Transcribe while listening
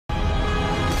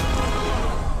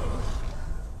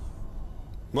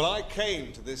When I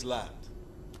came to this land,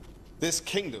 this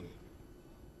kingdom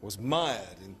was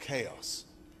mired in chaos.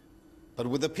 But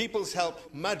with the people's help,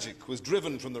 magic was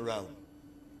driven from the realm.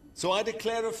 So I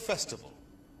declare a festival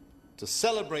to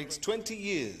celebrate 20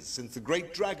 years since the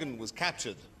great dragon was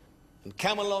captured and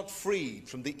Camelot freed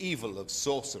from the evil of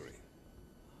sorcery.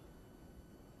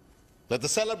 Let the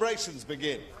celebrations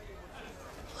begin.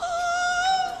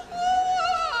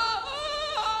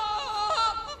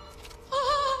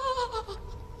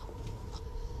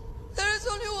 There is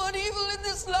only one evil in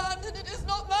this land, and it is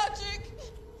not magic.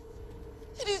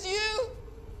 It is you.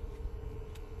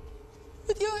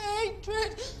 With your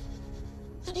hatred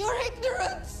and your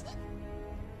ignorance.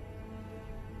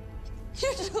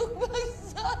 You took my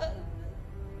son.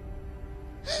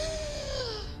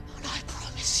 And I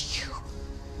promise you,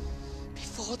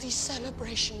 before these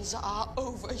celebrations are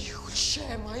over, you will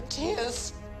share my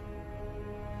tears.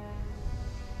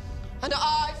 An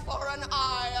eye for an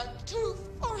eye, a tooth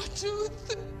for a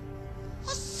tooth, a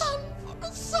son for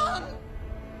a son.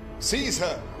 Seize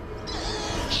her!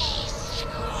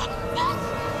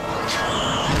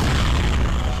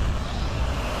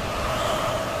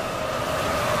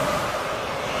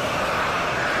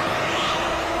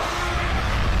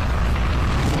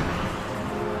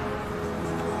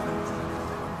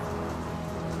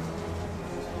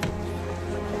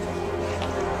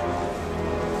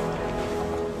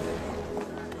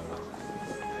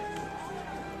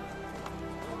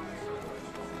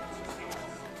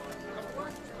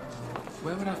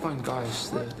 Where would I find Gaius,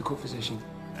 the court physician?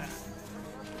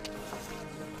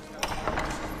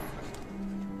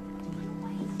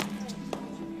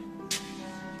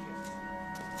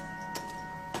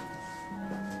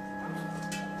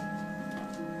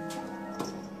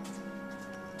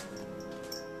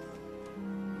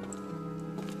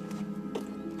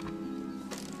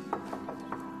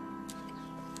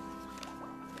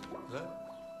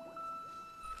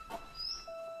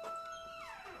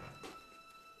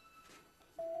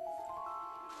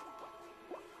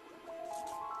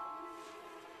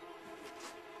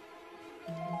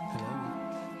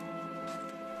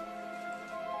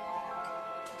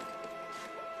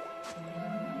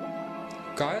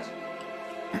 Gaius?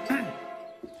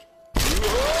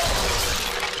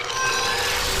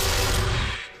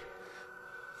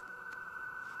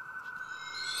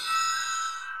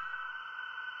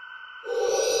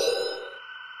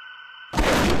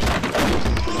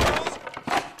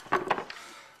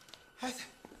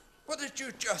 What did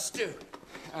you just do?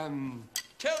 Tell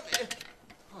me.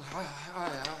 I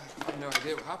have no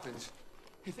idea what happened.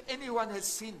 If anyone has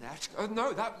seen that...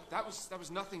 No, that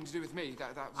was nothing to do with me.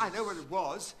 That was... I know what it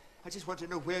was. I just want to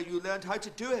know where you learned how to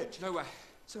do it. Nowhere.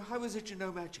 So how is it you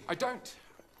know magic? I don't.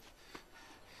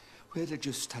 Where did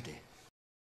you study?